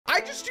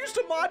just used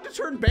a mod to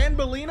turn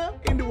Banbaleena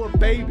into a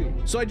baby.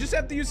 So I just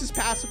have to use this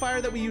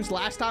pacifier that we used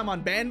last time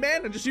on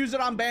Banban and just use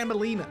it on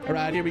Banbaleena. All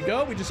right, here we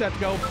go. We just have to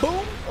go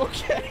boom.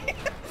 Okay.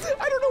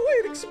 I don't know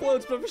why it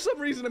explodes, but for some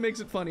reason it makes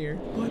it funnier.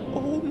 But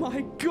oh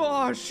my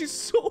gosh, she's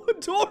so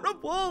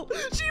adorable.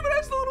 She even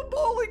has the little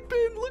bowling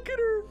pin. Look at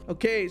her.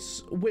 Okay,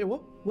 so, wait,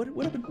 what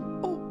happened?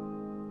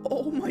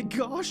 Oh my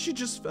gosh, she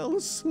just fell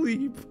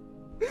asleep.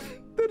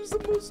 That is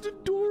the most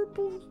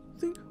adorable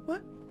thing.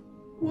 What?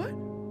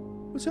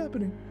 What's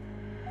happening?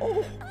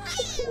 Oh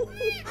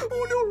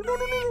no.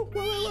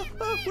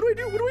 What do I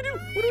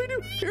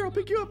do? Here, I'll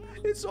pick you up.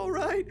 It's all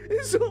right.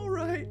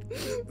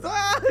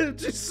 Ah,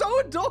 she's so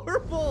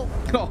adorable.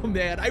 Oh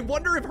man, I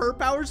wonder if her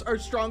powers are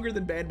stronger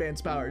than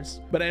Banban's powers.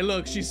 But hey,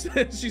 look, she's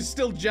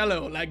still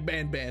jello like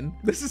Banban.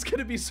 This is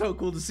gonna be so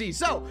cool to see.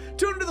 So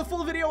tune into the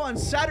full video on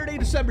Saturday,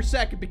 December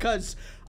 2nd, because